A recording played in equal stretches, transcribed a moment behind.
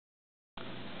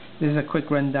This is a quick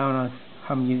rundown of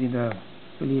how I'm using the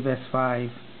Viliv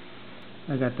S5.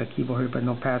 I got the keyboard here, but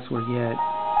no password yet.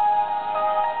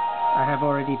 I have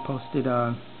already posted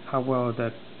how well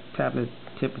the tablet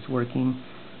tip is working.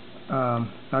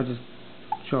 I'll just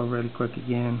show really quick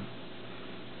again.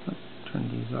 Let's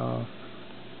turn these off.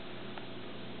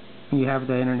 You have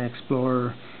the Internet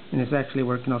Explorer, and it's actually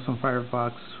working also on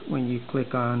Firefox. When you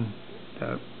click on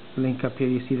the link up here,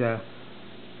 you see the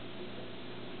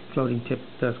floating tip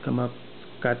does come up.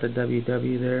 It's got the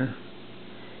www there.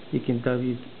 You can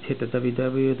hit the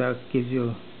www, that gives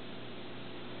you,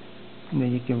 and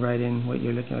then you can write in what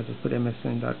you're looking at. Just put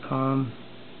msn.com,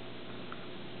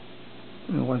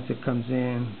 and once it comes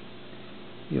in,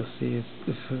 you'll see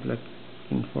it's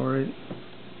looking for it.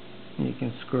 And you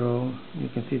can scroll, you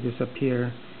can see this up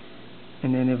here,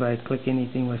 and then if I click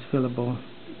anything that's fillable,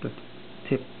 the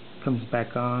tip comes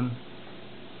back on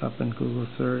up in Google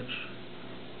search.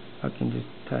 I can just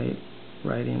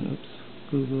write in,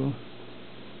 Google.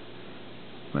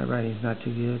 My writing's not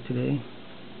too good today.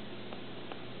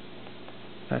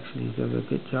 Actually, it does a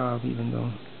good job, even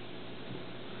though.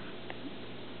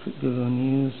 Put Google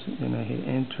News, then I hit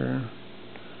enter.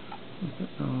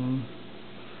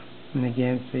 And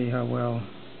again, see how well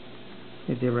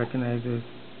it did recognize it.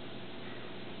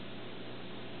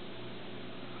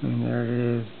 And there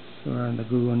it is. We're on the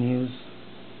Google News,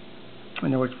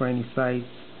 and it works for any sites.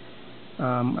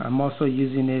 I'm also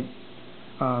using it,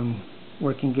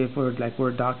 working good for like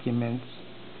Word documents.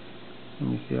 Let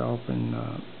me see. I'll open.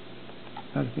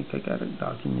 I think I got a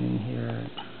document in here.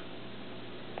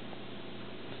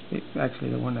 It's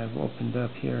actually the one I've opened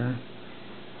up here.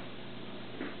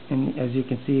 And as you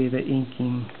can see, the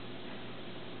inking,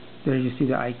 there you see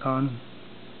the icon,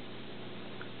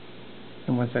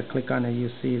 and once I click on it, you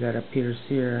see that appears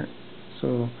here.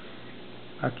 So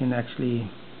I can actually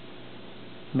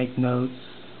make notes,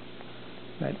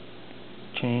 like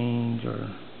change,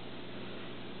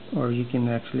 or you can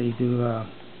actually do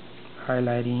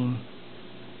highlighting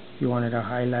if you wanted to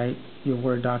highlight your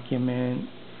Word document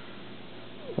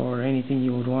or anything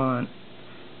you would want.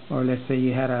 Or let's say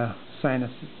you had to sign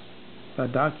a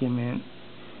document,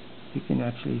 you can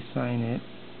actually sign it.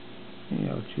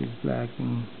 Choose black,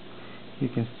 and you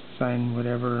can sign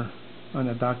whatever on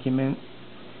a document.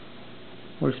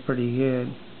 Works pretty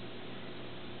good.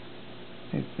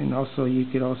 And also, you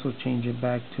could also change it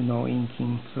back to no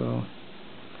inking, so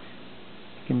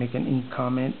you can make an ink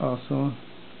comment also.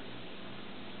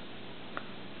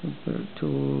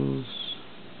 Tools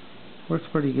works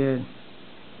pretty good.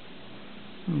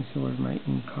 Let me see where my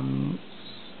ink comments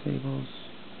tables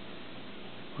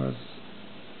was.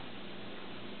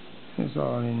 It's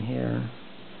all in here,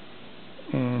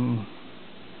 and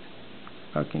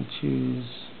I can choose.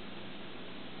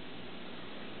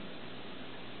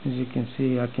 As you can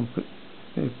see, I can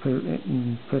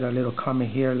put a little comment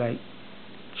here, like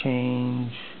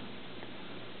change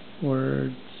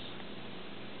words,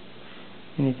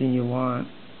 anything you want,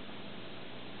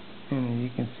 and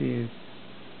you can see it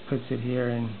puts it here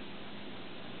and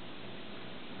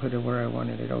put it where I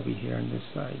wanted it, over here on this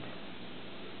side.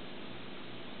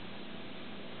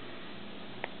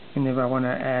 And if I want to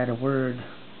add a word,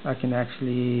 I can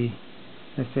actually,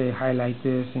 let's say, highlight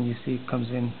this, and you see it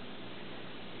comes in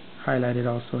highlighted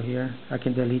also here. I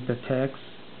can delete the text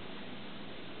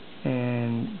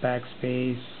and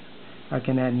backspace. I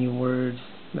can add new words,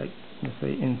 like let's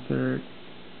say insert,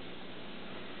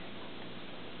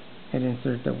 and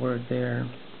insert the word there.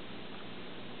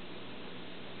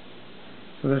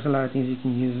 So there's a lot of things you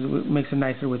can use. It makes it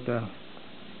nicer with the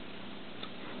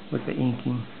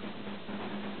inking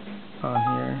on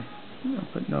here. I'll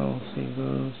put no, save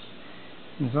those.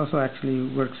 And it also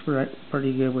actually works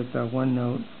pretty good with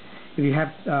OneNote. If you have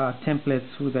templates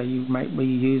that you might be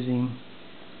using,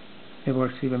 it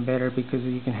works even better because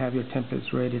you can have your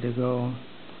templates ready to go.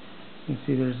 You can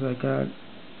see there's like a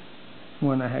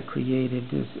one I had created.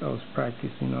 This I was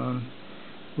practicing on.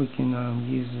 We can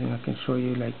use it. I can show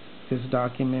you like this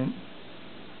document.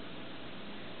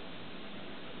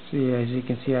 So yeah, as you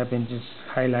can see, I've been just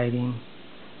highlighting.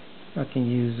 I can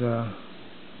use the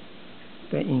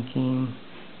inking.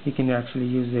 You can actually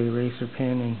use the eraser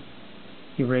pen and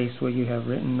erase what you have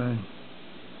written on,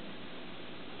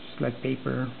 just like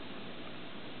paper.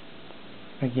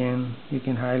 Again, you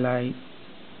can highlight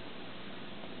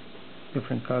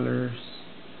different colors,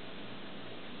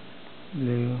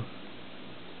 blue.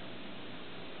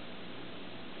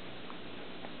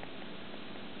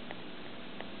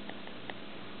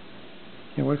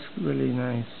 It works really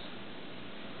nice.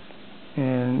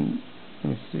 And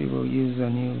let's see, we'll use a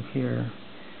new here.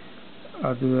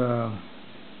 I'll do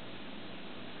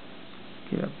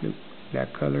get a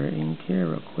black color ink here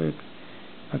real quick.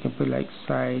 I can put like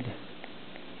side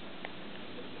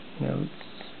notes.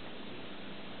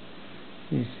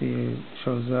 You see it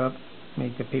shows up.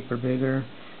 Make the paper bigger.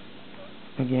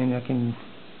 Again, I can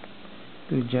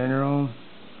do general,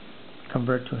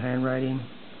 convert to handwriting.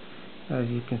 As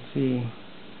you can see,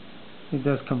 it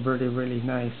does convert it really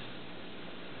nice.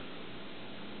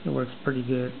 It works pretty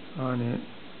good on it.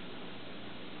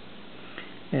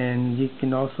 And you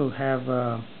can also have,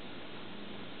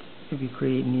 if you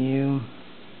create new,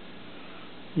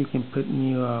 you can put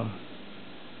new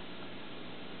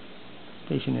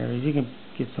stationaries. You can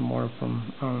get some more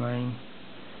from online.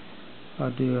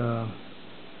 I'll do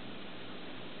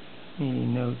any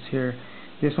notes here.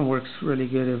 This one works really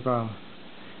good if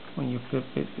when you flip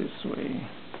it this way,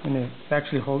 and it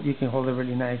actually you can hold it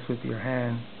really nice with your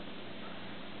hand.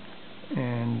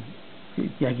 And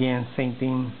again, same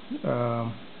thing.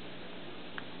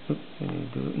 Oops, I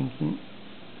need to do inking.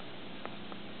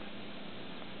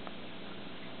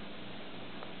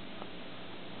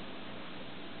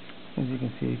 As you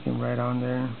can see, you can write on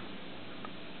there,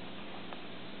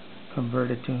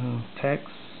 convert it to text.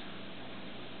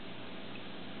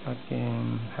 I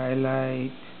can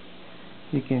highlight.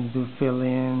 You can do fill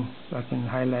in. So I can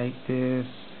highlight this,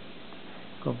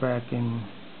 go back and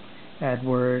add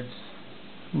words,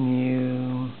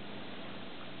 new.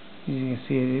 As you can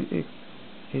see,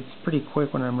 it's pretty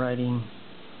quick when I'm writing.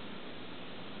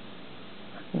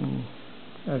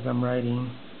 As I'm writing,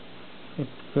 it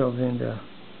fills in the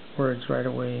words right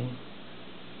away.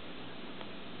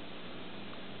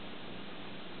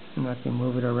 And I can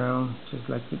move it around just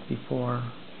like before.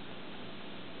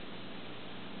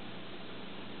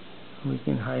 We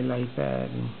can highlight that,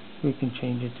 and we can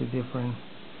change it to different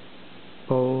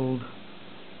bold,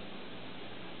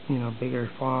 bigger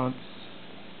fonts.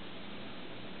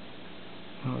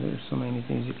 There's so many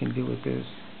things you can do with this.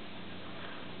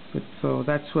 But so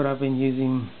that's what I've been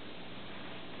using,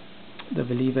 the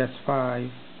Viliv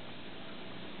S5.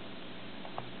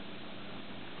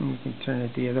 And you can turn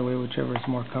it the other way, whichever is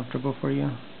more comfortable for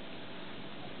you.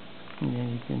 And then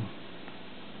you can,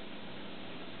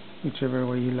 whichever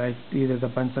way you like, either the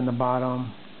buttons on the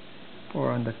bottom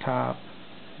or on the top.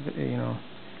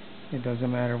 It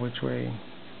doesn't matter which way.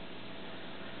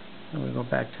 And we go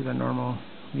back to the normal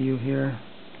view here.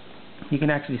 You can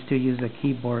actually still use the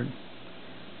keyboard.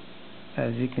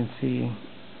 As you can see,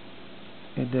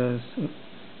 it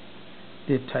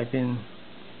did type in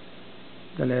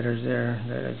the letters there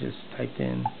that I just typed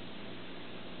in,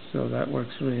 so that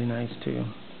works really nice too.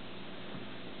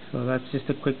 So that's just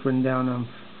a quick rundown of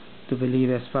the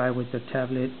Viliv S5 with the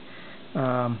tablet.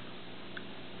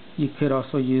 You could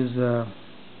also use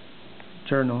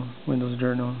Journal, Windows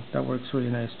Journal. That works really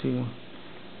nice too.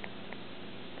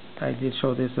 I did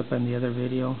show this up in the other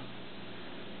video.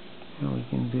 And we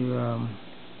can do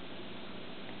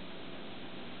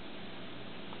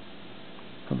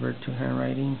convert to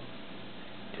handwriting,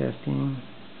 testing,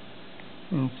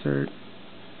 insert,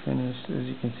 finish. As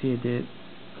you can see, it did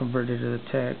convert it to the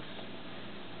text.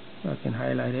 I can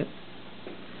highlight it.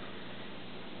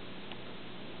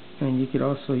 And you could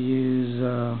also use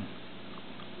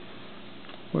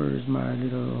where's my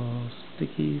little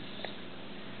stickies?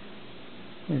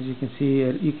 As you can see,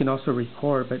 you can also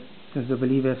record, but since the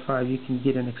Viliv S5, you can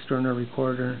get an external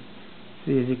recorder.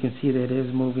 See, as you can see, that it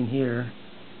is moving here.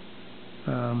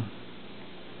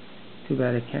 Too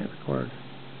bad it can't record.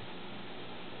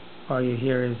 All you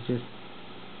hear is just,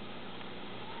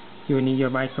 you would need your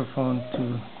microphone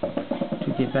to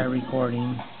get that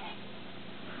recording.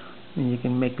 And you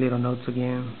can make little notes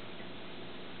again.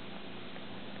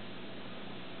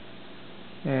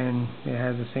 And it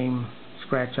has the same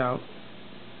scratch out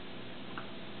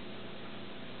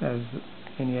as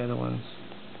any other ones.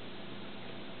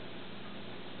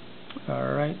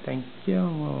 Alright, thank you.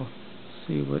 We'll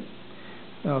see what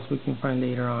else we can find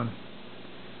later on.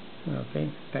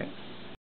 Okay, thanks.